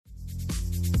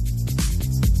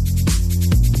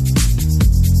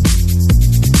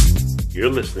You're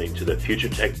listening to the Future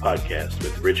Tech Podcast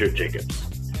with Richard Jacobs.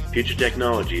 Future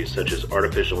technologies such as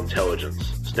artificial intelligence,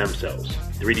 stem cells,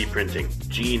 3D printing,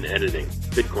 gene editing,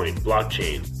 Bitcoin,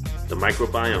 blockchain, the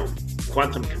microbiome,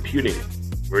 quantum computing,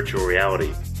 virtual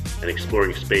reality, and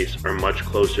exploring space are much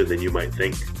closer than you might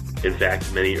think. In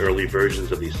fact, many early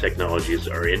versions of these technologies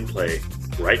are in play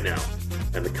right now,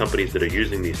 and the companies that are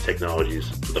using these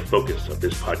technologies are the focus of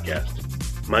this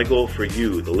podcast. My goal for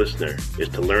you, the listener, is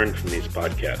to learn from these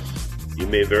podcasts. You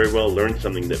may very well learn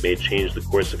something that may change the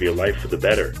course of your life for the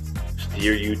better,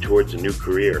 steer you towards a new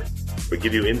career, or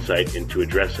give you insight into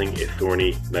addressing a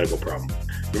thorny medical problem.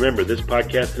 Remember, this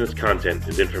podcast and its content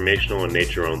is informational in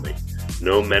nature only.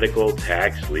 No medical,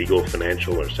 tax, legal,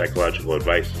 financial, or psychological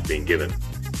advice is being given.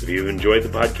 If you've enjoyed the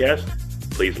podcast,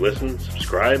 please listen,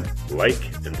 subscribe,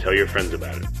 like, and tell your friends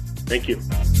about it. Thank you.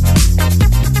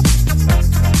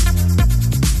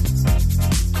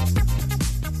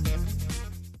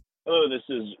 Hello, this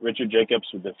is Richard Jacobs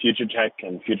with the Future Tech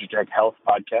and Future Tech Health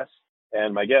podcast,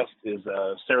 and my guest is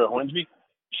Sarah Hornsby.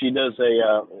 She does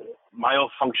a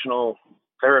myofunctional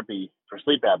therapy for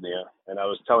sleep apnea, and I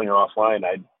was telling her offline,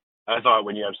 I thought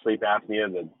when you have sleep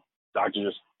apnea, the doctor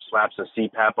just slaps a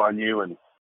CPAP on you and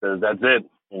says, that's it,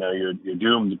 you're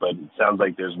doomed, but it sounds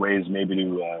like there's ways maybe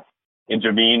to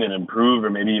intervene and improve or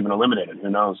maybe even eliminate it. Who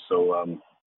knows? So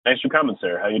thanks for coming,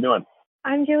 Sarah. How you doing?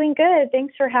 I'm doing good.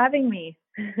 Thanks for having me.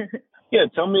 Yeah,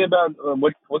 tell me about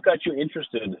what got you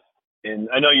interested in,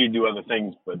 I know you do other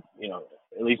things, but,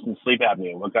 at least in sleep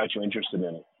apnea, what got you interested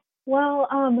in it? Well,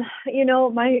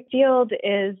 my field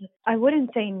is, I wouldn't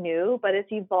say new, but it's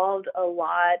evolved a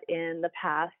lot in the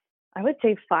past, I would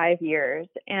say 5 years.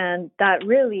 And that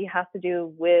really has to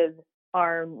do with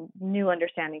our new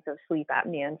understandings of sleep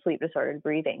apnea and sleep disordered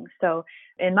breathing. So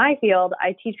in my field,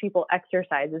 I teach people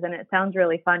exercises, and it sounds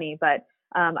really funny, but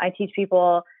I teach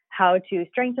people how to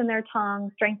strengthen their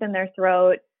tongue, strengthen their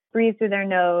throat, breathe through their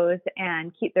nose,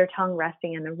 and keep their tongue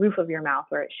resting in the roof of your mouth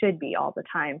where it should be all the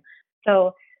time.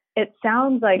 So it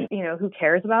sounds like, who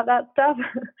cares about that stuff?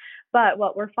 But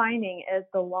what we're finding is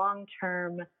the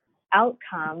long-term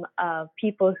outcome of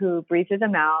people who breathe through the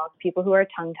mouth, people who are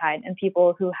tongue-tied, and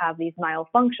people who have these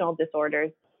myofunctional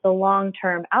disorders, the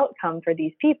long-term outcome for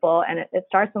these people, and it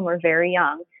starts when we're very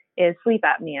young, is sleep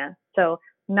apnea. So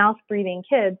mouth-breathing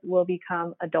kids will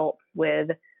become adults with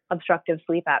obstructive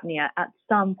sleep apnea at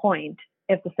some point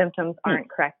if the symptoms aren't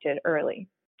corrected early.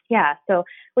 Yeah, so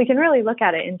we can really look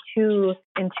at it in two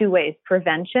ways.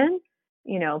 Prevention,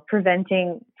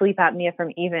 preventing sleep apnea from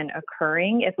even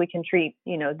occurring if we can treat,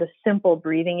 the simple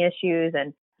breathing issues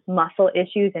and muscle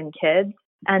issues in kids.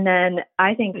 And then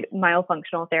I think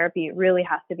myofunctional therapy really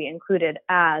has to be included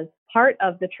as part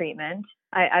of the treatment.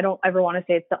 I don't ever want to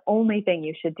say it's the only thing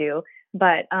you should do,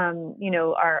 but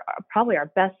probably our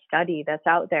best study that's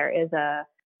out there it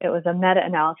was a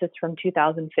meta-analysis from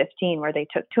 2015 where they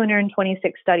took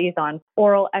 226 studies on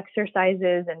oral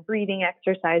exercises and breathing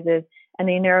exercises, and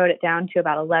they narrowed it down to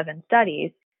about 11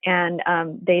 studies. And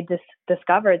they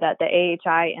discovered that the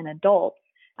AHI in adults,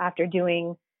 after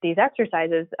doing these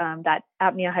exercises, that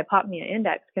apnea-hypopnea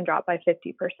index can drop by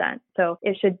 50%. So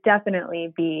it should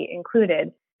definitely be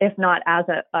included, if not as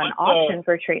an option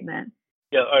for treatment.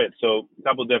 Yeah, all right. So a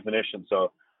couple of definitions.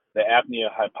 So the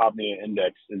apnea-hypopnea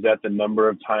index, is that the number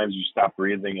of times you stop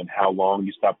breathing and how long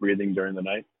you stop breathing during the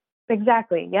night?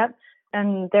 Exactly. Yep.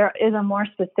 And there is a more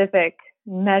specific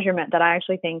measurement that I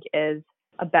actually think is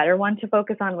a better one to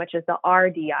focus on, which is the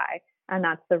RDI, and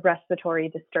that's the respiratory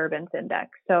disturbance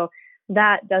index. So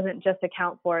that doesn't just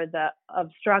account for the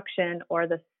obstruction or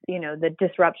the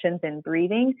disruptions in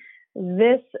breathing.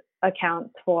 This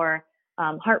accounts for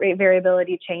heart rate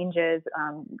variability changes,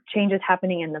 changes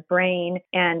happening in the brain,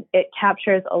 and it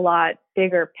captures a lot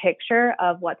bigger picture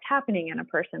of what's happening in a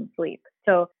person's sleep.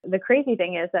 So the crazy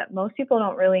thing is that most people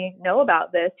don't really know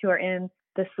about this who are in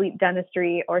the sleep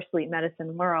dentistry or sleep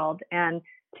medicine world. And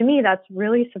to me, that's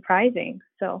really surprising.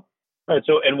 So, all right.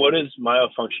 So, and what is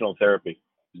myofunctional therapy?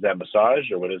 Is that massage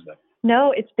or what is that?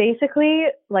 No, it's basically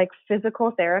like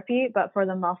physical therapy, but for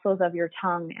the muscles of your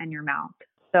tongue and your mouth.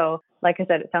 So like I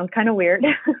said, it sounds kind of weird,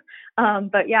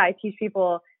 but yeah, I teach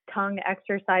people tongue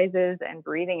exercises and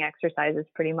breathing exercises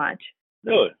pretty much.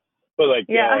 Really? But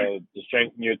to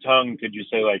strengthen your tongue, could you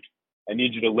say I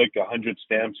need you to lick 100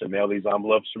 stamps and mail these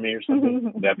envelopes for me or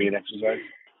something? Would that be an exercise?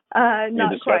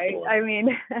 Not quite. I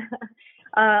mean,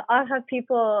 I'll have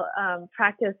people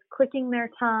practice clicking their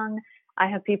tongue. I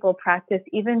have people practice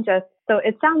even so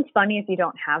it sounds funny if you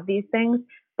don't have these things,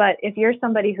 but if you're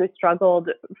somebody who struggled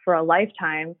for a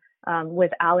lifetime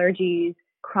with allergies,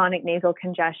 chronic nasal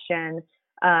congestion,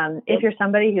 if you're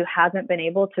somebody who hasn't been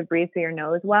able to breathe through your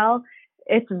nose well,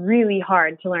 it's really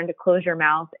hard to learn to close your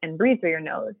mouth and breathe through your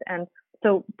nose. And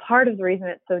so part of the reason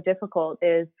it's so difficult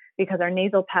is because our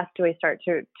nasal passageways start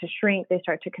to shrink, they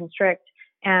start to constrict,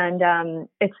 and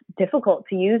it's difficult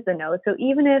to use the nose. So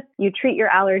even if you treat your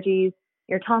allergies,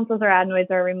 your tonsils or adenoids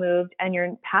are removed, and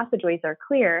your passageways are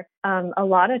clear, a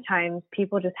lot of times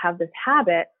people just have this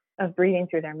habit of breathing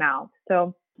through their mouth.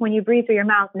 So when you breathe through your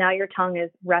mouth, now your tongue is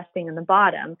resting in the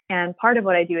bottom. And part of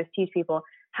what I do is teach people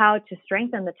how to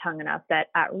strengthen the tongue enough that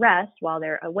at rest, while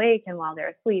they're awake and while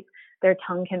they're asleep, their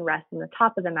tongue can rest in the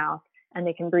top of the mouth and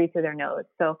they can breathe through their nose.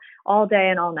 So all day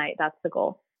and all night, that's the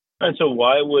goal. And so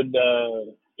why would,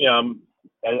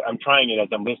 I'm trying it as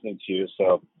I'm listening to you.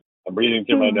 So I'm breathing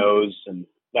through my nose, and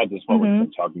not this moment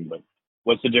I'm talking, but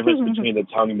what's the difference between the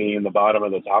tongue being in the bottom or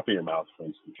the top of your mouth, for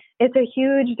instance? It's a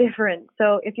huge difference.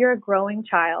 So if you're a growing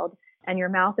child and your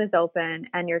mouth is open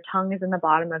and your tongue is in the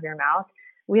bottom of your mouth,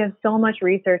 we have so much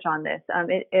research on this.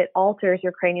 It alters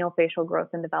your craniofacial growth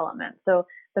and development. So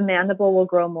the mandible will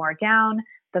grow more down,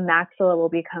 the maxilla will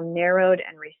become narrowed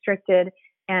and restricted,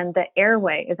 and the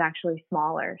airway is actually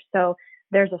smaller. So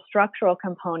there's a structural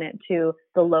component to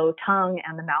the low tongue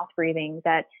and the mouth breathing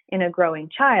that in a growing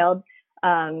child,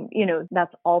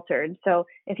 that's altered. So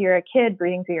if you're a kid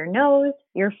breathing through your nose,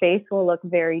 your face will look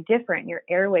very different. Your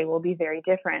airway will be very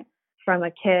different from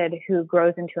a kid who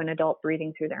grows into an adult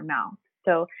breathing through their mouth.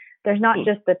 So there's not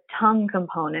just the tongue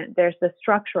component, there's the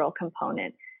structural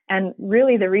component. And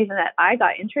really the reason that I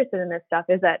got interested in this stuff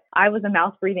is that I was a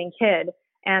mouth breathing kid,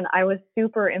 and I was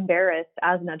super embarrassed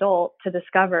as an adult to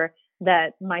discover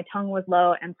that my tongue was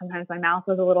low and sometimes my mouth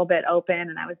was a little bit open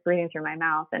and I was breathing through my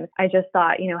mouth. And I just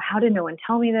thought, how did no one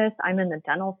tell me this? I'm in the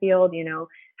dental field,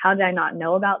 how did I not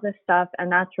know about this stuff?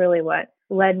 And that's really what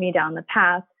led me down the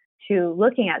path to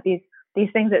looking at these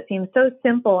things that seem so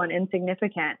simple and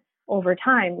insignificant over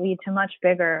time lead to much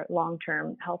bigger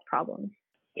long-term health problems.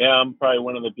 Yeah, I'm probably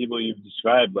one of the people you've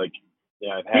described.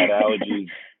 I've had allergies,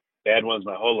 bad ones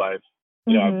my whole life.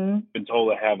 I've been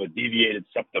told I have a deviated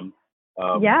septum.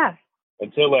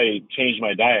 Until I changed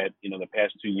my diet, the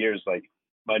past 2 years,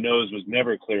 my nose was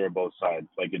never clear on both sides.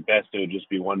 At best, it would just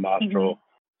be one nostril.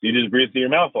 You just breathe through your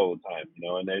mouth all the time,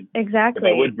 and then exactly.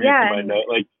 If I would breathe through my nose,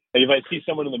 if I see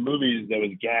someone in the movies that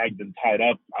was gagged and tied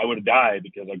up, I would have died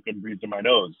because I couldn't breathe through my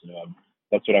nose.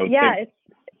 That's what I would think. Yeah,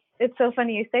 it's so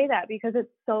funny you say that because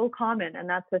it's so common, and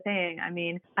that's the thing. I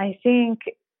mean, I think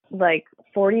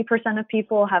 40% of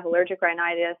people have allergic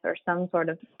rhinitis or some sort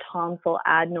of tonsil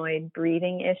adenoid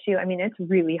breathing issue. I mean, it's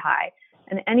really high.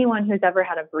 And anyone who's ever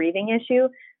had a breathing issue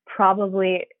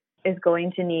probably is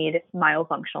going to need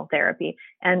myofunctional therapy.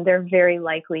 And they're very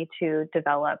likely to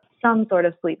develop some sort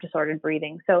of sleep disordered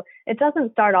breathing. So it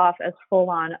doesn't start off as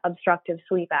full-on obstructive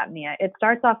sleep apnea. It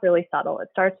starts off really subtle. It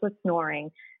starts with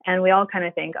snoring. And we all kind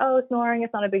of think, oh, snoring,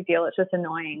 it's not a big deal. It's just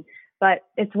annoying. But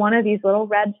it's one of these little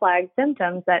red flag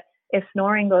symptoms that if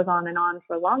snoring goes on and on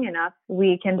for long enough,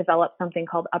 we can develop something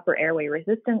called upper airway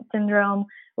resistance syndrome,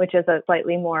 which is a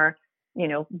slightly more,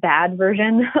 bad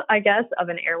version, I guess, of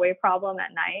an airway problem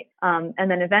at night. And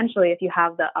then eventually, if you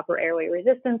have the upper airway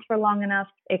resistance for long enough,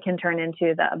 it can turn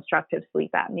into the obstructive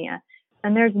sleep apnea.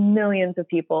 And there's millions of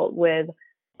people with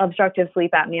obstructive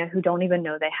sleep apnea who don't even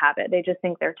know they have it. They just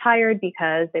think they're tired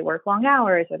because they work long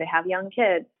hours or they have young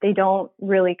kids. They don't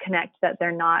really connect that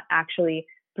they're not actually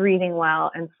breathing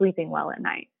well and sleeping well at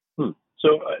night.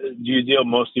 So do you deal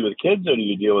mostly with kids or do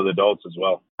you deal with adults as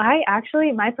well?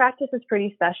 My practice is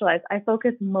pretty specialized. I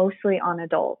focus mostly on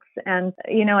adults. And,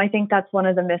 I think that's one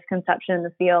of the misconceptions in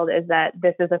the field is that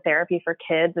this is a therapy for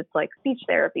kids. It's like speech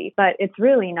therapy, but it's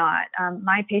really not.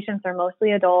 My patients are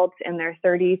mostly adults in their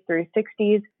 30s through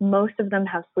 60s. Most of them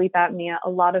have sleep apnea. A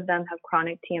lot of them have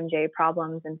chronic TMJ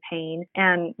problems and pain.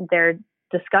 And they're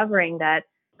discovering that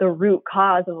the root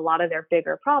cause of a lot of their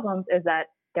bigger problems is that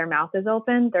their mouth is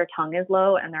open, their tongue is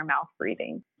low, and their mouth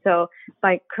breathing. So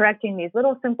by correcting these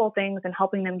little simple things and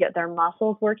helping them get their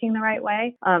muscles working the right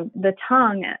way, the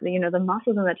tongue, the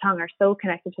muscles in the tongue are so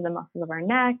connected to the muscles of our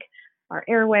neck, our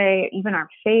airway, even our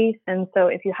face. And so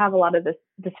if you have a lot of this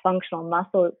dysfunctional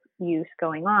muscle use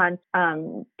going on,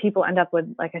 people end up with,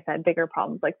 like I said, bigger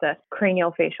problems like the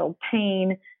craniofacial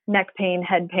pain, neck pain,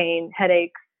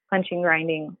 headaches, clenching,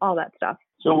 grinding, all that stuff.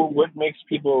 So what makes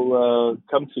people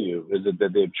come to you? Is it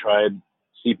that they've tried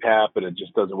CPAP and it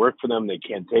just doesn't work for them? They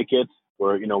can't take it?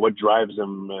 Or, what drives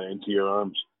them into your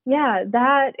arms? Yeah,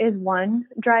 that is one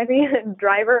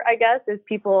driver, I guess, is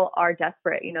people are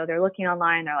desperate. They're looking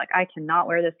online. They're like, I cannot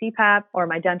wear the CPAP, or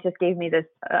my dentist gave me this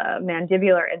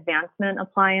mandibular advancement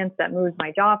appliance that moves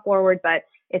my jaw forward, but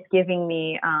it's giving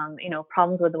me,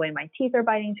 problems with the way my teeth are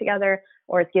biting together,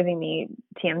 or it's giving me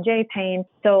TMJ pain.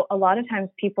 So a lot of times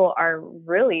people are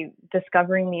really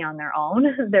discovering me on their own.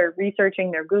 They're researching,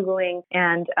 they're Googling.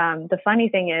 And the funny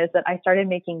thing is that I started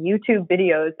making YouTube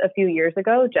videos a few years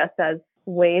ago just as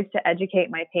ways to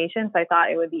educate my patients. I thought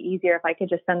it would be easier if I could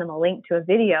just send them a link to a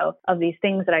video of these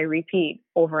things that I repeat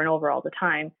over and over all the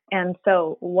time. And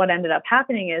so what ended up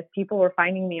happening is people were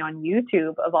finding me on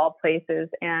YouTube of all places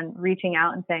and reaching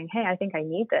out and saying, hey, I think I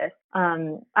need this.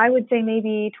 I would say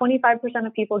maybe 25%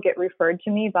 of people get referred to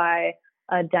me by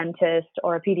a dentist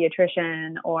or a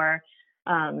pediatrician or,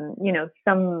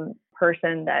 some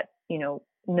person that,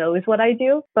 knows what I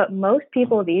do. But most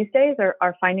people these days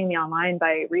are finding me online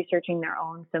by researching their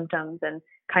own symptoms and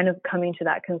kind of coming to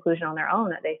that conclusion on their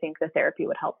own that they think the therapy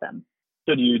would help them.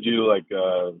 So do you do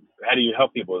how do you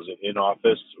help people? Is it in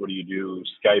office, or do you do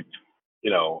Skype,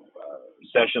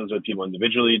 sessions with people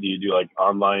individually? Do you do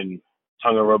online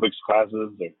tongue aerobics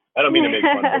classes? I don't mean to make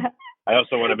fun of it. I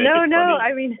also want to make it funny. No,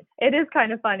 I mean, it is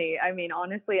kind of funny. I mean,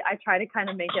 honestly, I try to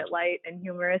kind of make it light and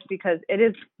humorous because it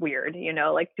is weird,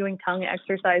 doing tongue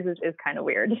exercises is kind of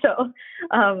weird. So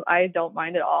I don't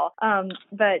mind at all.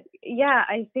 But yeah,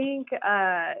 I think,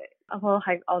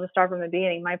 I'll just start from the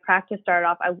beginning. My practice started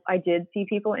off, I did see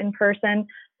people in person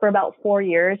for about 4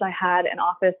 years. I had an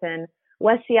office in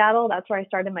West Seattle. That's where I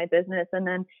started my business. And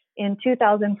then in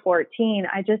 2014,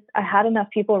 I had enough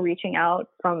people reaching out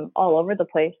from all over the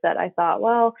place that I thought,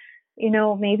 well,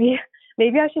 maybe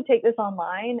I should take this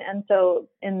online. And so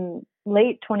in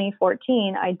late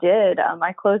 2014, I did.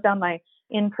 I closed down my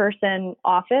in-person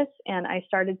office and I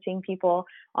started seeing people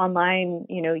online,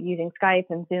 using Skype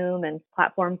and Zoom and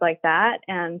platforms like that.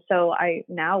 And so I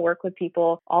now work with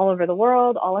people all over the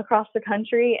world, all across the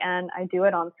country, and I do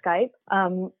it on Skype.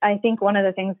 I think one of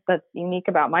the things that's unique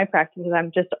about my practice is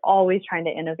I'm just always trying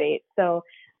to innovate. So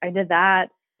I did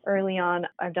that early on.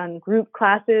 I've done group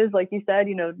classes, like you said,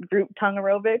 group tongue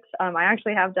aerobics. I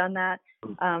actually have done that.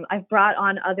 I've brought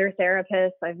on other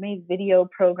therapists. I've made video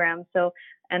programs. So,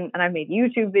 and I've made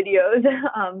YouTube videos.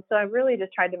 So I've really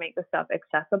just tried to make the stuff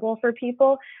accessible for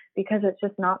people because it's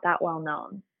just not that well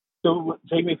known. So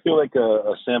take me through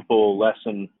a sample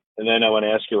lesson. And then I want to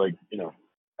ask you,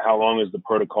 how long is the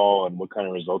protocol and what kind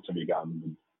of results have you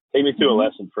gotten? Take me through a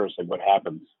lesson first, what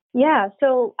happens. Yeah,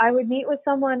 so I would meet with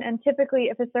someone, and typically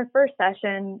if it's their first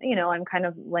session, I'm kind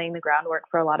of laying the groundwork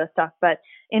for a lot of stuff. But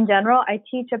in general, I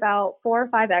teach about 4 or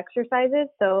 5 exercises.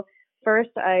 So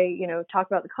first I, talk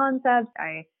about the concepts.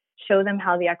 I show them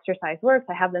how the exercise works.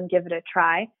 I have them give it a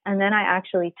try, and then I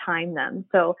actually time them.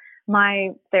 So my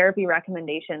therapy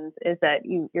recommendations is that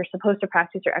you're supposed to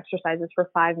practice your exercises for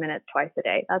 5 minutes twice a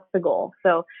day. That's the goal.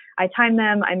 So I time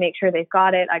them. I make sure they've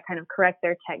got it. I kind of correct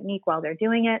their technique while they're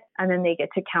doing it. And then they get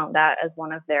to count that as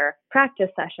one of their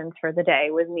practice sessions for the day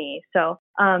with me. So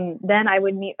then I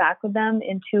would meet back with them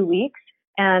in 2 weeks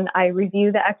and I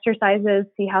review the exercises,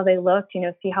 see how they looked,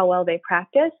 see how well they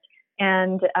practiced.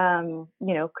 And,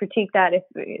 critique that.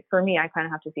 If for me, I kind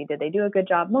of have to see, did they do a good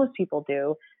job? Most people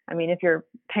do. I mean, if you're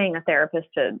paying a therapist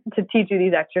to teach you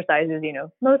these exercises,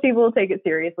 most people will take it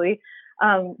seriously.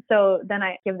 So then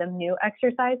I give them new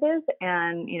exercises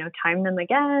and, time them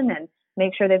again and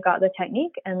make sure they've got the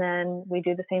technique. And then we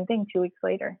do the same thing 2 weeks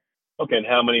later. Okay. And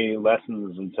how many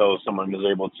lessons until someone is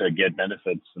able to get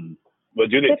benefits, and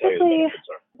what do they typically, tell you the benefits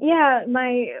are? Yeah,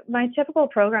 my typical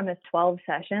program is 12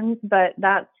 sessions, but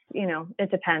that's, it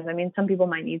depends. I mean, some people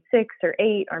might need 6 or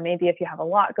 8, or maybe if you have a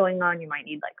lot going on, you might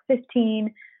need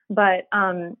 15. But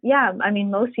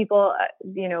most people,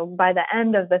 by the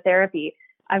end of the therapy,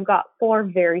 I've got 4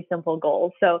 very simple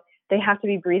goals. So they have to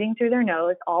be breathing through their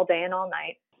nose all day and all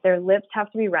night. Their lips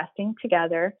have to be resting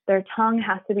together. Their tongue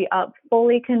has to be up,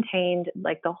 fully contained,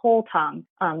 like the whole tongue.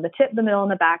 The tip, the middle,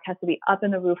 and the back has to be up in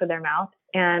the roof of their mouth.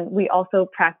 And we also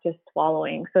practice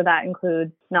swallowing. So that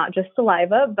includes not just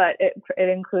saliva, but it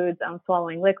includes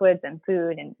swallowing liquids and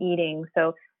food and eating.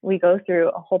 So we go through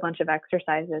a whole bunch of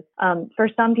exercises. For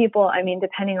some people,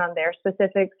 depending on their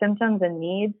specific symptoms and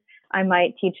needs, I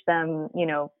might teach them,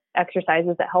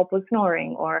 exercises that help with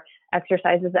snoring, or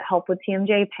exercises that help with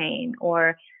TMJ pain,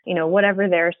 or, whatever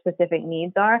their specific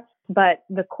needs are. But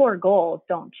the core goals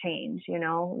don't change. I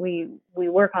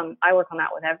work on that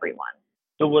with everyone.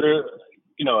 So what are,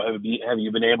 have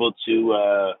you been able to,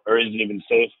 or is it even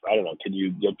safe? I don't know. Can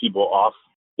you get people off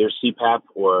their CPAP,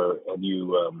 or have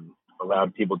you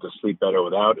allowed people to sleep better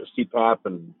without a CPAP?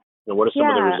 And what are some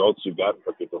of the results you've got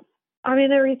for people? I mean,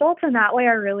 the results in that way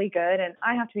are really good. And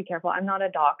I have to be careful. I'm not a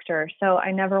doctor, so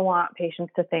I never want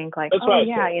patients to think like, That's oh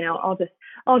yeah,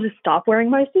 I'll just stop wearing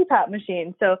my CPAP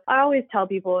machine. So I always tell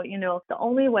people, the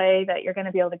only way that you're going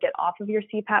to be able to get off of your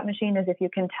CPAP machine is if you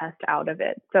can test out of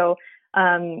it. So,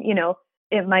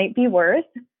 it might be worth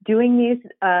doing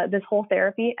this whole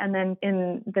therapy, and then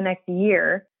in the next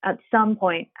year, at some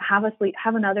point, have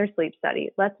another sleep study.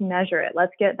 Let's measure it.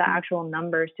 Let's get the actual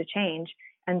numbers to change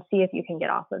and see if you can get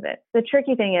off of it. The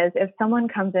tricky thing is if someone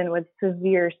comes in with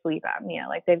severe sleep apnea,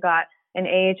 like they've got an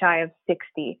AHI of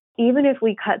 60, even if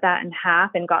we cut that in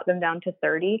half and got them down to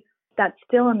 30, that's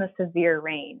still in the severe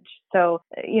range. So,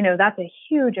 that's a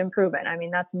huge improvement. I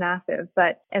mean, that's massive.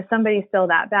 But if somebody's still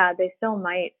that bad, they're still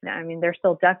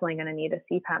definitely going to need a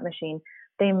CPAP machine.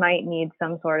 They might need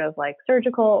some sort of like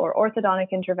surgical or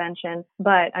orthodontic intervention.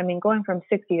 But I mean, going from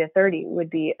 60 to 30 would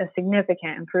be a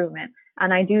significant improvement.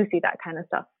 And I do see that kind of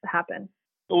stuff happen.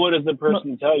 Well, what does the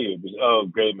person tell you? Because, oh,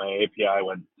 great, my API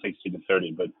went 60 to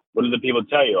 30. But what do the people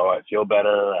tell you? Oh, I feel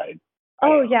better.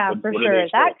 Oh, yeah, for sure.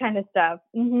 That kind of stuff.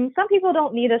 Mm-hmm. Some people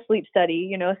don't need a sleep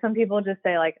study. Some people just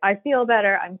say like, I feel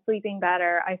better. I'm sleeping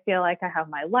better. I feel like I have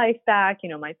my life back.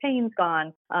 My pain's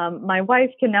gone. My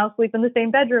wife can now sleep in the same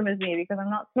bedroom as me because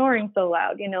I'm not snoring so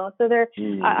loud, So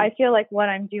I feel like what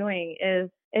I'm doing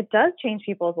is it does change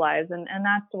people's lives. And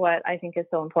that's what I think is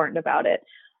so important about it.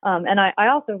 And I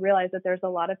also realized that there's a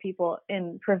lot of people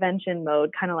in prevention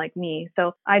mode, kind of like me.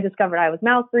 So I discovered I was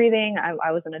mouth breathing.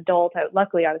 I was an adult.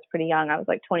 Luckily, I was pretty young. I was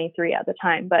like 23 at the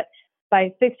time. But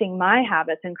by fixing my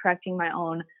habits and correcting my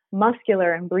own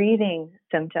muscular and breathing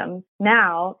symptoms,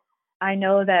 now I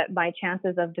know that my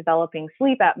chances of developing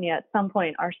sleep apnea at some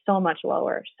point are so much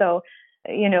lower. So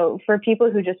for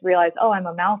people who just realize, oh, I'm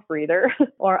a mouth breather,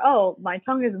 or, oh, my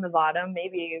tongue is in the bottom,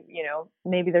 maybe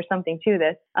there's something to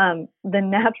this. The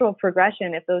natural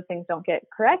progression, if those things don't get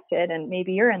corrected, and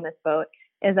maybe you're in this boat,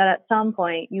 is that at some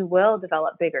point you will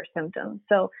develop bigger symptoms.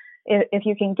 So if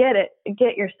you can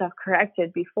get your stuff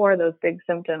corrected before those big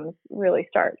symptoms really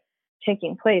start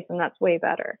taking place, and that's way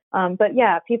better. But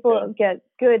yeah, people get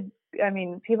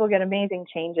amazing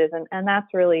changes, and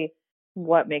that's really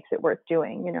what makes it worth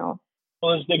doing,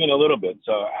 Well, let's dig in a little bit.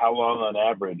 So how long on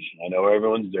average? I know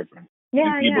everyone's different.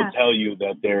 Yeah, do people tell you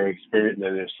that they're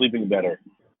sleeping better?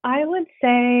 I would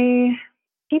say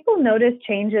people notice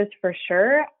changes for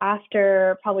sure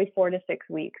after probably 4 to 6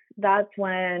 weeks. That's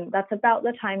about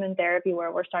the time in therapy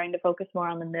where we're starting to focus more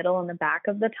on the middle and the back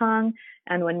of the tongue,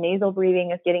 and when nasal breathing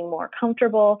is getting more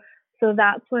comfortable. So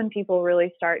that's when people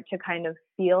really start to kind of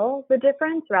feel the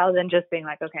difference, rather than just being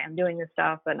like, okay, I'm doing this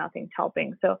stuff, but nothing's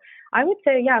helping. So I would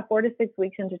say, 4 to 6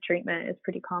 weeks into treatment is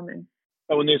pretty common.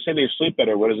 And when they say they sleep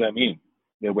better, what does that mean?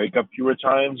 They wake up fewer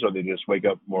times, or they just wake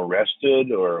up more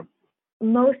rested, or?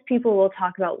 Most people will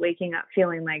talk about waking up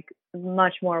feeling like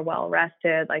much more well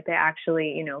rested, like they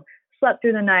actually, slept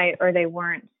through the night, or they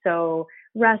weren't so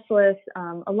restless.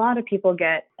 A lot of people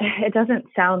it doesn't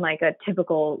sound like a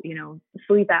typical,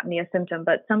 sleep apnea symptom,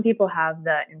 but some people have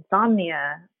the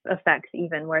insomnia effects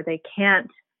even, where they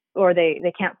can't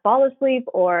fall asleep,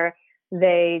 or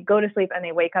they go to sleep and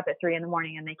they wake up at 3 a.m.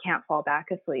 and they can't fall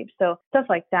back asleep. So stuff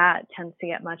like that tends to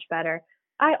get much better.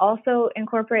 I also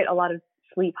incorporate a lot of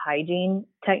sleep hygiene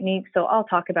techniques. So I'll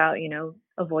talk about,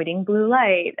 avoiding blue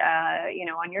light,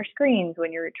 on your screens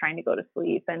when you're trying to go to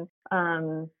sleep, and,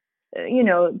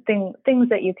 things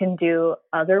that you can do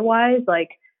otherwise, like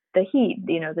the heat,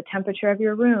 the temperature of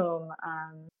your room,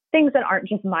 things that aren't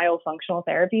just myofunctional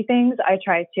therapy things, I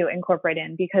try to incorporate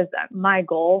in, because my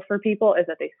goal for people is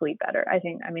that they sleep better.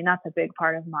 That's a big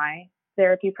part of my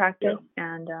therapy practice.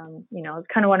 Yeah. And, it's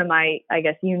kind of one of my, I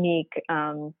guess, unique,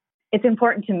 it's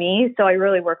important to me. So I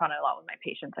really work on it a lot with my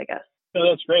patients, I guess. No,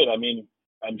 that's great.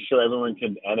 I'm sure everyone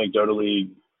can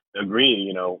anecdotally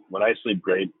agree, when I sleep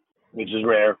great, which is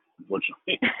rare,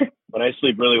 unfortunately, when I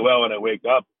sleep really well and I wake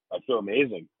up, I feel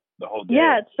amazing the whole day.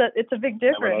 Yeah, it's a big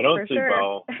difference. And when I don't sleep sure.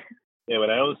 well, when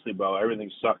I don't sleep well,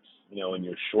 everything sucks, and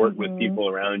you're short with people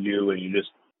around you, and you just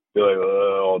feel like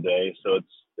all day. So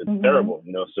it's terrible,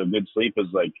 so good sleep is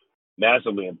like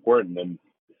massively important. And,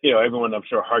 everyone I'm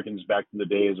sure harkens back to the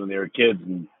days when they were kids.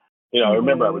 And, I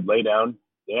remember I would lay down.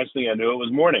 The next thing I knew, it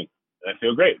was morning. And I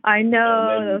feel great. I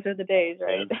know. Those are the days,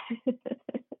 right?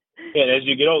 And as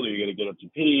you get older, you got to get up to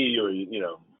pee, or,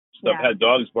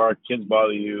 dogs bark, kids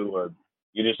bother you, or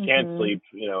you just can't sleep,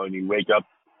 and you wake up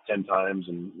 10 times.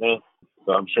 And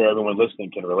so I'm sure everyone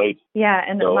listening can relate. Yeah.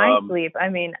 And my sleep,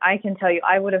 I can tell you,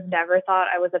 I would have never thought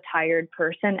I was a tired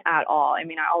person at all. I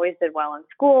always did well in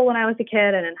school when I was a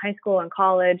kid, and in high school and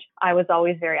college, I was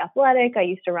always very athletic. I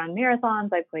used to run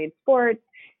marathons. I played sports.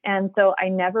 And so I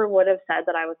never would have said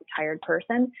that I was a tired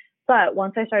person. But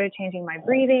once I started changing my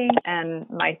breathing and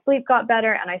my sleep got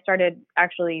better and I started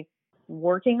actually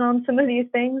working on some of these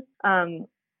things,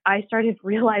 I started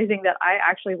realizing that I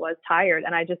actually was tired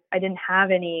and I didn't have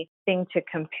anything to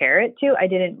compare it to. I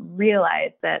didn't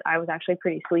realize that I was actually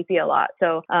pretty sleepy a lot.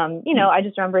 So, I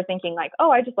just remember thinking like,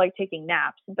 oh, I just like taking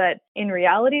naps. But in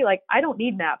reality, like I don't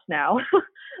need naps now.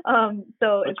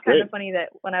 So it's kind of funny that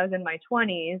when I was in my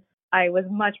 20s, I was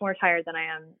much more tired than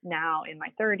I am now in my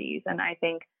 30s. And I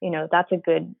think, that's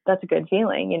a good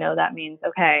feeling. That means,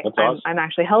 okay, awesome. I'm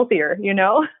actually healthier,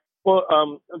 Well,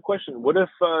 a question. What if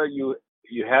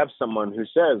you have someone who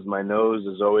says, my nose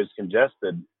is always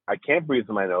congested. I can't breathe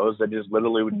through my nose. I just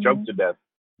literally would choke to death.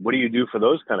 What do you do for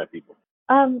those kind of people?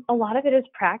 A lot of it is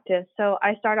practice. So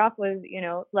I start off with,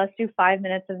 let's do 5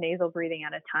 minutes of nasal breathing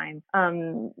at a time.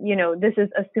 This is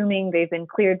assuming they've been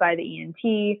cleared by the ENT.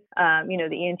 The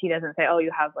ENT doesn't say, oh,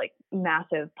 you have like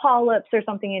massive polyps or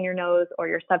something in your nose, or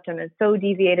your septum is so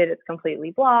deviated it's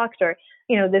completely blocked, or,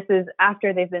 this is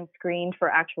after they've been screened for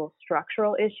actual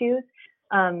structural issues.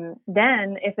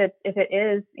 Then if it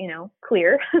is,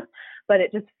 clear, but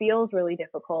it just feels really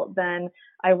difficult, then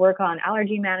I work on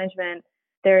allergy management.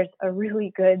 There's a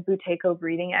really good Buteyko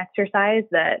breathing exercise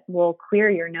that will clear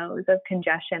your nose of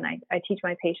congestion. I teach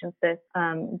my patients this.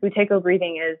 Buteyko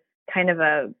breathing is kind of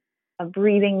a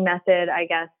breathing method, I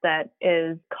guess, that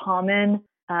is common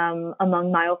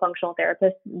among myofunctional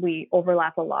therapists. We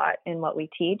overlap a lot in what we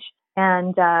teach.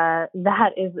 And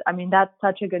that's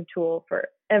such a good tool for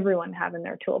everyone to have in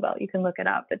their tool belt. You can look it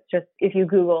up. It's just, if you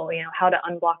Google, how to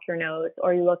unblock your nose,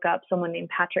 or you look up someone named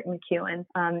Patrick McEwen.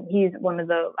 He's one of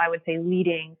the, I would say,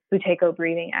 leading Buteyko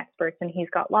breathing experts, and he's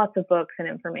got lots of books and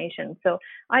information. So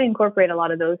I incorporate a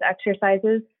lot of those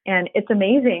exercises, and it's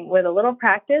amazing with a little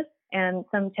practice and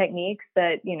some techniques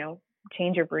that,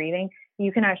 change your breathing.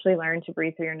 You can actually learn to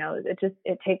breathe through your nose.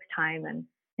 It takes time, and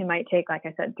it might take, like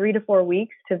I said, 3 to 4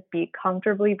 weeks to be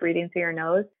comfortably breathing through your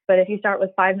nose. But if you start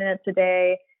with 5 minutes a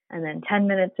day and then 10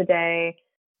 minutes a day,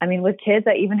 with kids,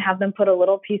 I even have them put a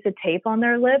little piece of tape on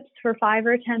their lips for 5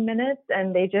 or 10 minutes,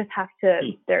 and they just have to,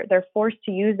 they're forced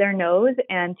to use their nose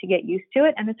and to get used to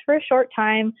it. And it's for a short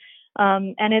time.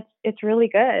 And it's really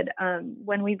good.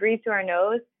 When we breathe through our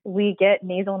nose, we get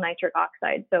nasal nitric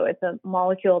oxide. So it's a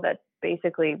molecule that's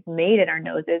basically made in our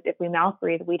noses. If we mouth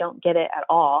breathe, we don't get it at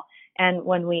all. And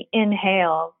when we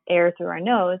inhale air through our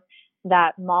nose,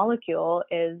 that molecule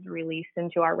is released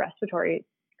into our respiratory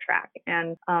tract.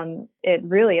 And it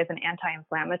really is an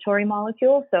anti-inflammatory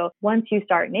molecule. So once you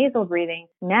start nasal breathing,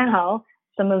 now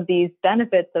some of these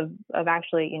benefits of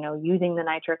actually, using the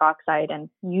nitric oxide and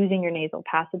using your nasal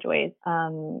passageways,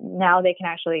 now they can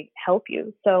actually help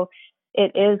you. So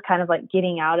it is kind of like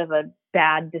getting out of a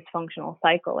bad dysfunctional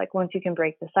cycle. Like once you can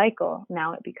break the cycle,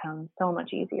 now it becomes so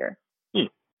much easier. Do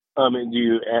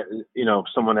you, if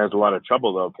someone has a lot of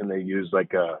trouble though, can they use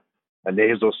like a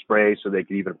nasal spray so they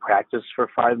can even practice for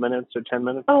 5 minutes or 10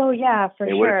 minutes? Oh yeah, for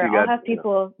sure. I'll have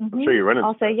people, I'm sure you're running.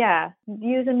 I'll say, yeah,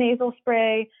 use a nasal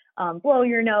spray, blow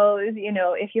your nose,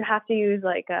 if you have to use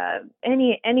like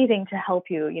anything to help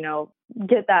you,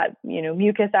 get that,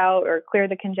 mucus out or clear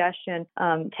the congestion,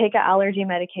 take an allergy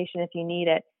medication if you need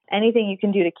it. Anything you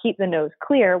can do to keep the nose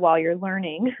clear while you're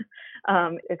learning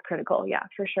is critical. Yeah,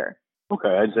 for sure. Okay.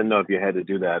 I just didn't know if you had to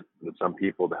do that with some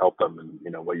people to help them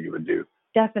and, what you would do.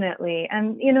 Definitely.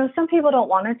 And, some people don't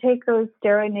want to take those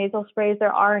steroid nasal sprays.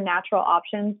 There are natural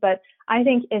options, but I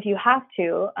think if you have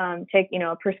to take,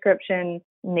 a prescription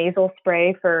nasal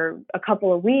spray for a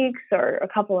couple of weeks or a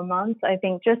couple of months, I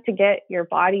think just to get your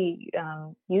body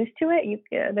used to it,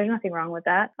 there's nothing wrong with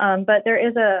that. But there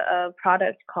is a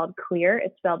product called Xlear.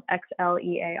 It's spelled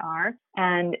Xlear.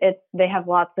 And they have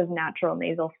lots of natural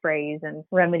nasal sprays and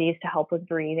remedies to help with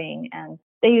breathing. And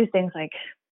they use things like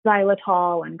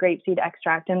xylitol and grapeseed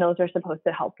extract, and those are supposed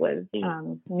to help with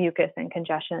mucus and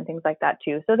congestion and things like that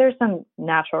too. So there's some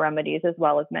natural remedies as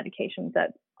well as medications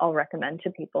that I'll recommend to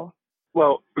people.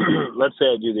 Well, let's say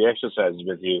I do the exercises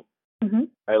with you. Mm-hmm.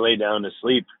 I lay down to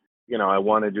sleep. I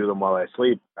want to do them while I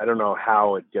sleep. I don't know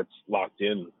how it gets locked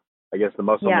in. I guess the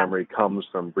muscle memory comes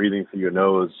from breathing through your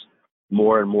nose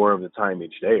more and more of the time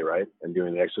each day, right? And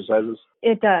doing the exercises?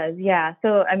 It does, yeah.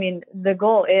 So, the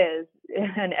goal is,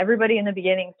 and everybody in the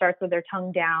beginning starts with their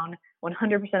tongue down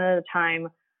 100% of the time.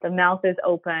 The mouth is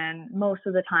open most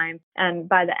of the time. And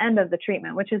by the end of the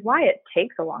treatment, which is why it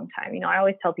takes a long time, I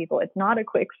always tell people it's not a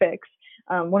quick fix.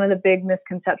 One of the big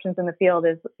misconceptions in the field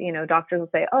is, doctors will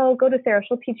say, oh, go to Sarah,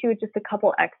 she'll teach you just a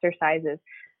couple exercises.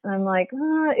 And I'm like,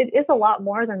 it is a lot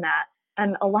more than that.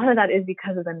 And a lot of that is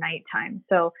because of the nighttime.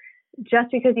 So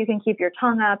just because you can keep your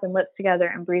tongue up and lips together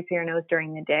and breathe through your nose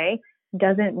during the day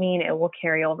doesn't mean it will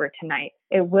carry over tonight.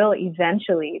 It will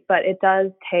eventually, but it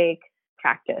does take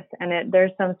practice. And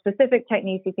there's some specific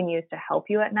techniques you can use to help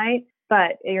you at night,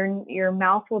 but your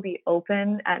mouth will be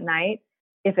open at night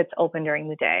if it's open during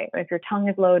the day. If your tongue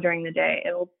is low during the day,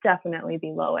 it will definitely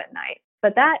be low at night.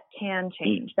 But that can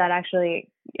change. That actually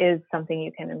is something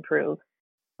you can improve.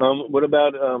 What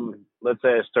about, let's say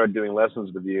I start doing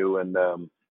lessons with you and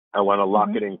I want to lock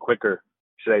it in quicker.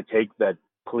 Should I take that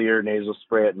clear nasal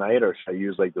spray at night, or should I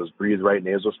use like those Breathe Right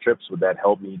nasal strips? Would that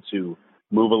help me to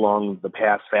move along the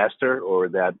path faster, or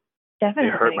would that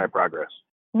hurt my progress?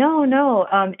 No,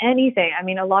 anything. I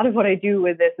mean, a lot of what I do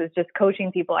with this is just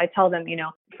coaching people. I tell them,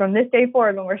 from this day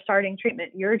forward, when we're starting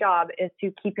treatment, your job is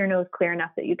to keep your nose clear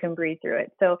enough that you can breathe through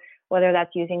it. So whether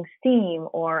that's using steam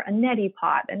or a neti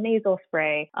pot, a nasal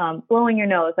spray, blowing your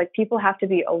nose, like people have to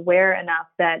be aware enough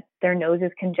that their nose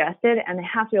is congested and they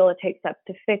have to be able to take steps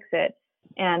to fix it.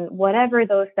 And whatever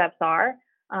those steps are,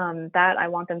 that I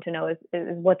want them to know is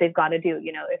what they've got to do.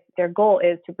 If their goal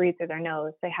is to breathe through their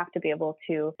nose, they have to be able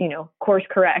to, course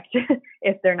correct.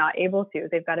 If they're not able to,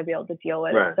 they've got to be able to deal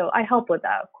with it. So I help with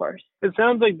that, of course. It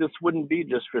sounds like this wouldn't be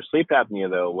just for sleep apnea,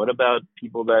 though. What about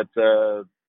people that,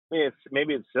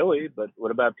 maybe it's silly, but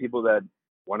what about people that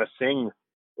want to sing,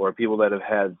 or people that have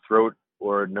had throat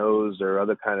or nose or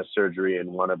other kind of surgery and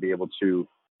want to be able to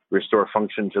restore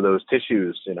function to those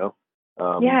tissues,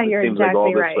 you're seems exactly like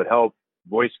all this right. would help.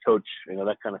 Voice coach,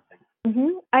 that kind of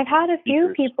thing. I've had a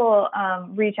few people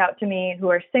reach out to me who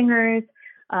are singers.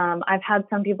 I've had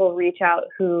some people reach out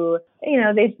who,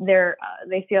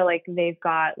 they feel like they've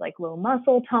got like low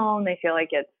muscle tone. They feel like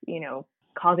it's,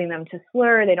 causing them to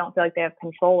slur. They don't feel like they have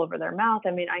control over their mouth.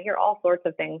 I mean, I hear all sorts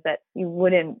of things that you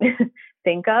wouldn't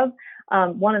think of.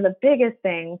 One of the biggest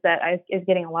things that is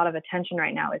getting a lot of attention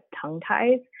right now is tongue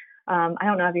ties. I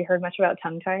don't know. Have you heard much about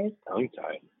tongue ties? Tongue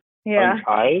ties? Yeah. Tongue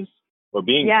ties? Or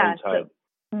being tongue-tied?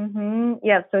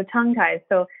 So tongue ties.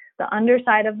 So the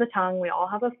underside of the tongue, we all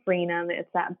have a frenum. It's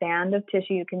that band of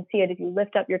tissue. You can see it. If you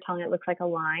lift up your tongue, it looks like a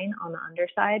line on the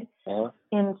underside.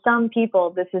 In some people,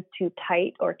 this is too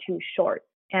tight or too short.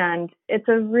 And it's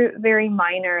a very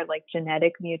minor, like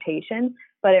genetic mutation,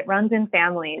 but it runs in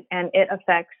families and it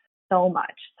affects so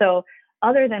much. So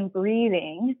other than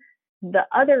breathing, the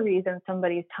other reason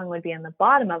somebody's tongue would be in the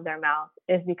bottom of their mouth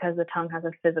is because the tongue has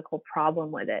a physical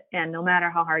problem with it. And no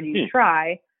matter how hard you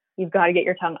try, you've got to get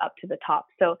your tongue up to the top.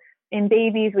 So in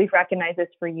babies, we've recognized this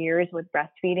for years with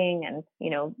breastfeeding and,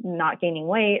 not gaining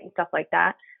weight and stuff like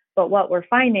that. But what we're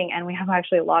finding, and we have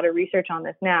actually a lot of research on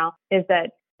this now, is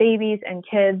that babies and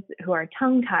kids who are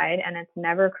tongue-tied and it's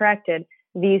never corrected,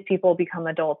 these people become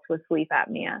adults with sleep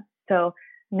apnea. So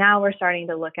now we're starting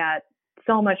to look at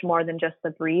so much more than just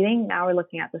the breathing. Now we're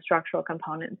looking at the structural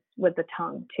components with the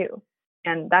tongue too.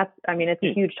 And it's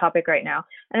a huge topic right now.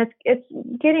 And it's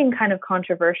getting kind of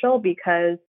controversial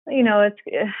because,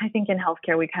 I think in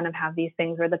healthcare, we kind of have these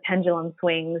things where the pendulum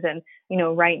swings. And,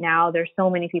 right now there's so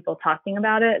many people talking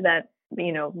about it that,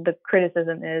 the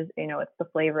criticism is, it's the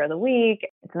flavor of the week.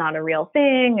 It's not a real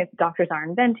thing. Doctors are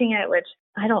inventing it, which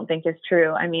I don't think is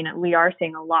true. I mean, we are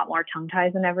seeing a lot more tongue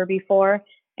ties than ever before.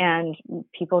 And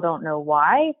people don't know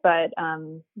why, but,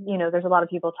 there's a lot of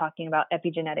people talking about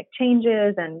epigenetic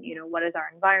changes and, what is our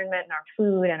environment and our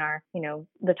food and our,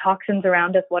 the toxins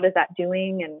around us, what is that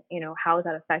doing? And, how is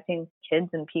that affecting kids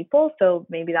and people? So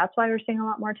maybe that's why we're seeing a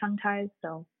lot more tongue ties.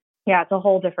 So yeah, it's a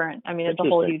whole different, it's a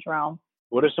whole huge realm.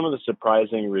 What are some of the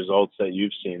surprising results that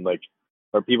you've seen? Like,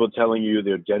 are people telling you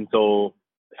their dental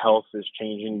health is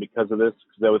changing because of this?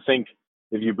 Because I would think,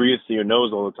 if you breathe through your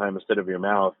nose all the time instead of your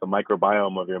mouth, the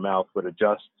microbiome of your mouth would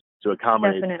adjust to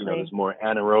accommodate this more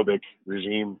anaerobic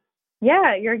regime.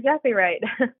 Yeah, you're exactly right.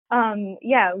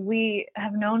 We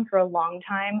have known for a long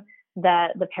time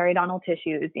that the periodontal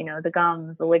tissues, the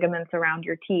gums, the ligaments around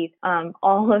your teeth,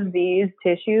 all of these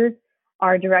tissues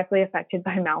are directly affected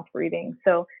by mouth breathing.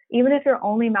 So even if you're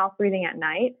only mouth breathing at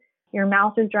night, your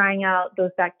mouth is drying out,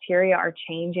 those bacteria are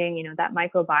changing, that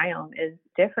microbiome is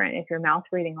different if you're mouth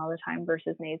breathing all the time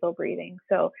versus nasal breathing.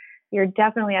 So you're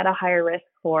definitely at a higher risk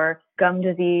for gum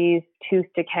disease, tooth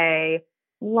decay,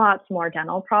 lots more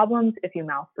dental problems if you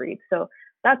mouth breathe. So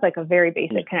that's like a very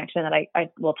basic connection that I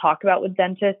will talk about with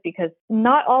dentists, because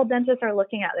not all dentists are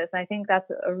looking at this. I think that's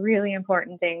a really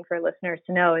important thing for listeners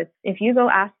to know is if you go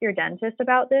ask your dentist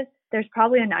about this, there's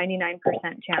probably a 99%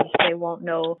 chance they won't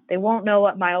know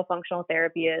what myofunctional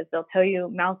therapy is. They'll tell you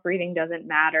mouth breathing doesn't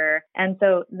matter. And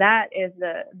so that is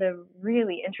the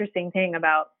really interesting thing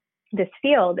about this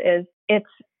field is it's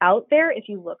out there if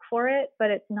you look for it,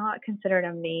 but it's not considered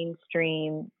a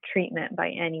mainstream treatment by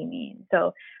any means.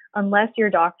 So unless your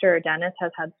doctor or dentist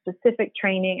has had specific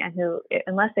training and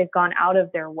unless they've gone out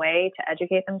of their way to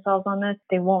educate themselves on this,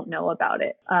 they won't know about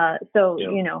it.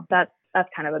 That's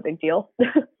kind of a big deal.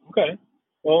 Okay.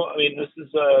 Well, I mean, this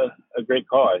is a great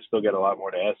call. I still get a lot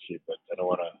more to ask you, but I don't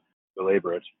want to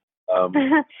belabor it.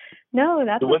 No,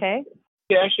 that's okay.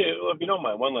 Yeah, actually, if you don't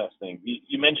mind, one last thing.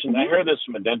 You mentioned, I heard this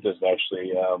from a dentist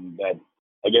actually, that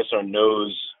I guess our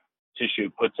nose tissue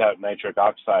puts out nitric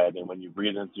oxide, and when you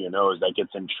breathe into your nose, that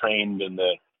gets entrained in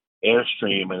the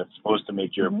airstream, and it's supposed to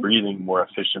make your breathing more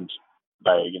efficient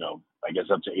by, I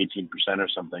guess up to 18% or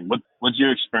something. What's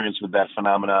your experience with that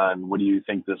phenomenon? What do you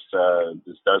think this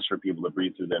does for people to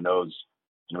breathe through their nose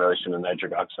in relation to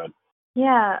nitric oxide?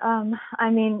 Yeah,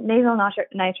 nasal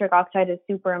nitric oxide is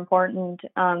super important.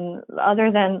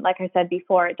 Other than, like I said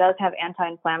before, it does have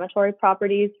anti-inflammatory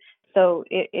properties. So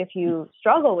if you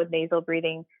struggle with nasal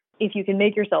breathing, if you can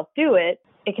make yourself do it,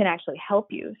 it can actually help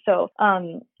you. So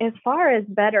as far as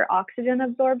better oxygen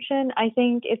absorption, I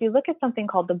think if you look at something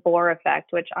called the Bohr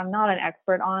effect, which I'm not an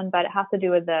expert on, but it has to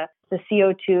do with the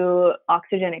CO2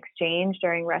 oxygen exchange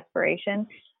during respiration.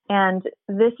 And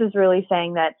this is really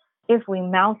saying that if we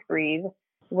mouth breathe,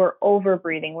 we're over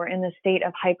breathing. We're in the state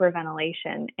of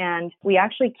hyperventilation, and we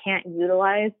actually can't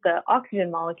utilize the oxygen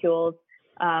molecules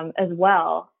as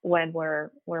well when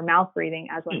we're mouth breathing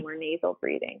as when we're nasal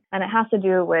breathing. And it has to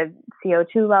do with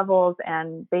CO2 levels,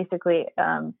 and basically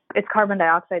it's carbon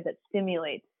dioxide that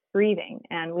stimulates breathing.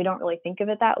 And we don't really think of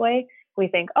it that way. We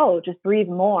think, just breathe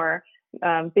more,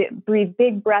 breathe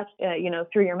big breaths,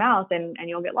 through your mouth and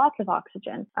you'll get lots of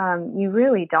oxygen. You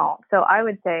really don't. So I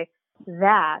would say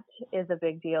that is a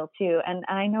big deal too. And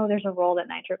I know there's a role that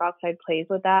nitric oxide plays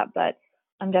with that, but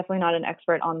I'm definitely not an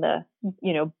expert on the,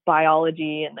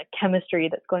 biology and the chemistry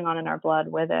that's going on in our blood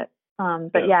with it.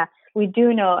 But we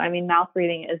do know, mouth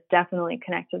breathing is definitely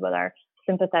connected with our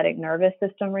sympathetic nervous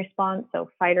system response. So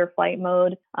fight or flight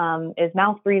mode is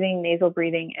mouth breathing. Nasal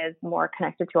breathing is more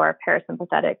connected to our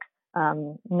parasympathetic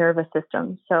nervous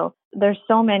system. So there's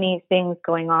so many things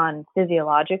going on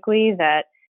physiologically that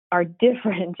are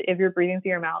different if you're breathing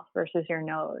through your mouth versus your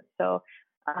nose. So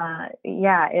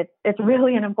it's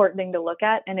really an important thing to look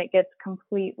at, and it gets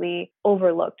completely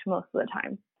overlooked most of the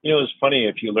time. It's funny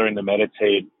if you learn to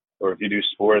meditate, or if you do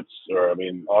sports, or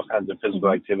all kinds of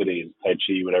physical activities, Tai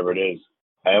Chi, whatever it is.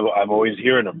 I'm always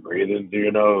hearing them breathe in through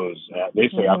your nose. They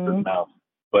say out through the mouth,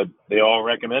 but they all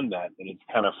recommend that, and it's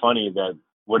kind of funny that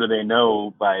what do they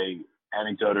know by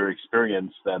anecdote or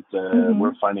experience that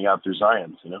we're finding out through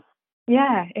science?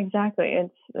 Yeah, exactly.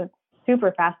 It's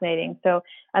super fascinating. So,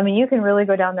 you can really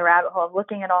go down the rabbit hole of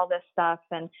looking at all this stuff.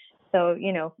 And so,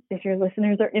 if your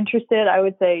listeners are interested, I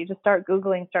would say just start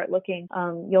Googling, start looking.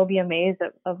 You'll be amazed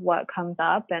of what comes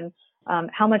up and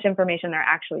how much information there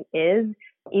actually is,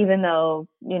 even though,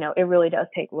 it really does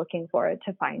take looking for it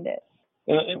to find it.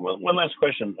 And one last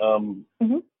question.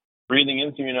 Breathing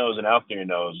in through your nose and out through your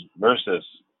nose versus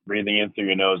breathing in through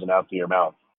your nose and out through your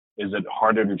mouth. Is it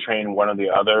harder to train one or the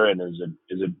other? And is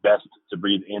it best to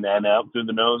breathe in and out through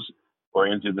the nose, or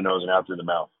in through the nose and out through the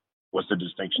mouth? What's the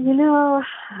distinction?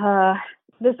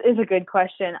 This is a good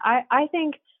question. I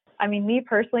think, me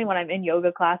personally, when I'm in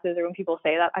yoga classes or when people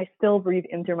say that, I still breathe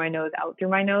in through my nose, out through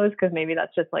my nose, because maybe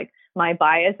that's just like my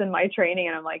bias and my training.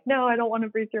 And I'm like, no, I don't want to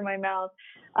breathe through my mouth.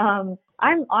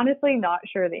 I'm honestly not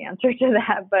sure the answer to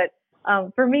that. But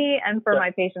for me and for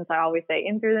my patients, I always say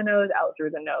in through the nose, out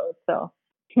through the nose. So.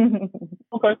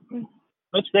 Okay,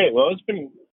 that's great. Well,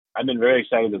 I've been very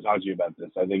excited to talk to you about this.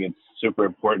 I think it's super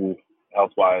important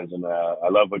health-wise, and I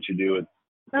love what you do. It's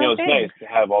nice to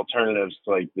have alternatives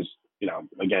to like this.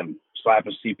 Again, slap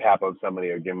a CPAP on somebody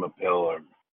or give them a pill, or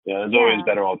there's always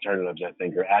better alternatives, I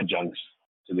think, or adjuncts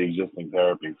to the existing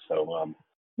therapies. So,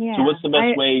 so what's the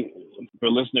best way for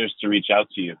listeners to reach out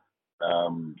to you?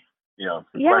 You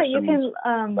can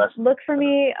look for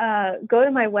me, go to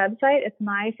my website. It's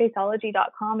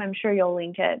myfaceology.com. I'm sure you'll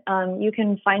link it. You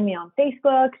can find me on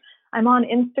Facebook. I'm on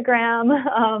Instagram.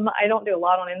 I don't do a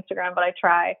lot on Instagram, but I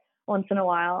try once in a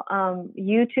while.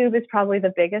 YouTube is probably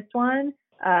the biggest one.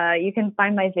 You can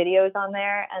find my videos on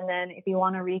there. And then if you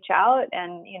want to reach out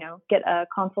and, get a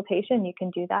consultation, you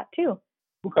can do that too.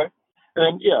 Okay.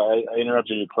 And I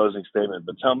interrupted your closing statement,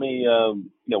 but tell me,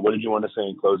 what did you want to say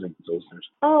in closing to listeners?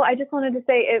 Oh, I just wanted to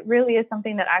say it really is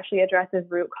something that actually addresses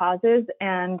root causes.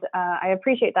 And I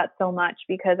appreciate that so much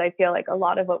because I feel like a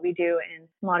lot of what we do in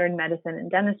modern medicine and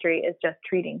dentistry is just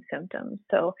treating symptoms.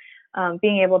 So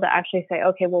being able to actually say,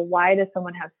 okay, well, why does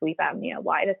someone have sleep apnea?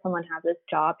 Why does someone have this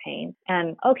jaw pain?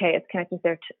 And okay, it's connected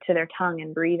to their tongue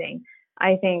and breathing.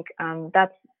 I think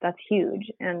that's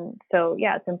huge. And so,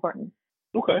 yeah, it's important.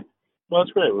 Okay. Well,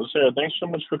 that's great. Well, Sarah, thanks so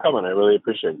much for coming. I really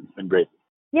appreciate it. It's been great.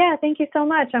 Yeah, thank you so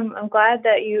much. I'm glad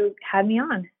that you had me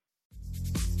on.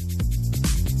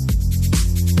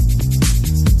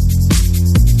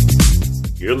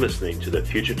 You're listening to the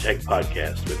Future Tech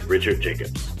Podcast with Richard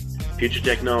Jacobs. Future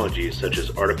technologies such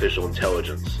as artificial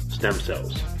intelligence, stem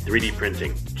cells, 3D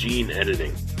printing, gene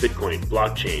editing, Bitcoin,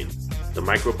 blockchain, the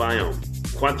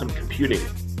microbiome, quantum computing,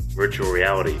 virtual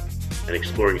reality, and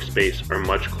exploring space are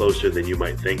much closer than you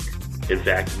might think. In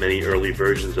fact, many early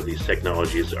versions of these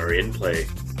technologies are in play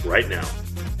right now,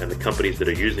 and the companies that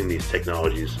are using these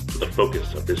technologies are the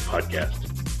focus of this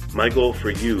podcast. My goal for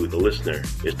you, the listener,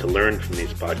 is to learn from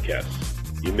these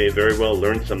podcasts. You may very well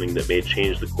learn something that may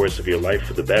change the course of your life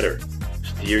for the better,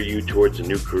 steer you towards a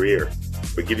new career,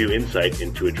 or give you insight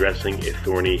into addressing a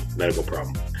thorny medical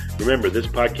problem. Remember, this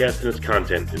podcast and its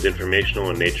content is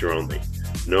informational in nature only.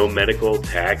 No medical,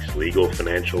 tax, legal,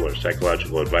 financial, or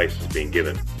psychological advice is being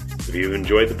given. If you've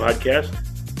enjoyed the podcast,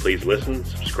 please listen,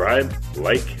 subscribe,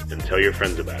 like, and tell your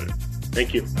friends about it.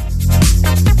 Thank you.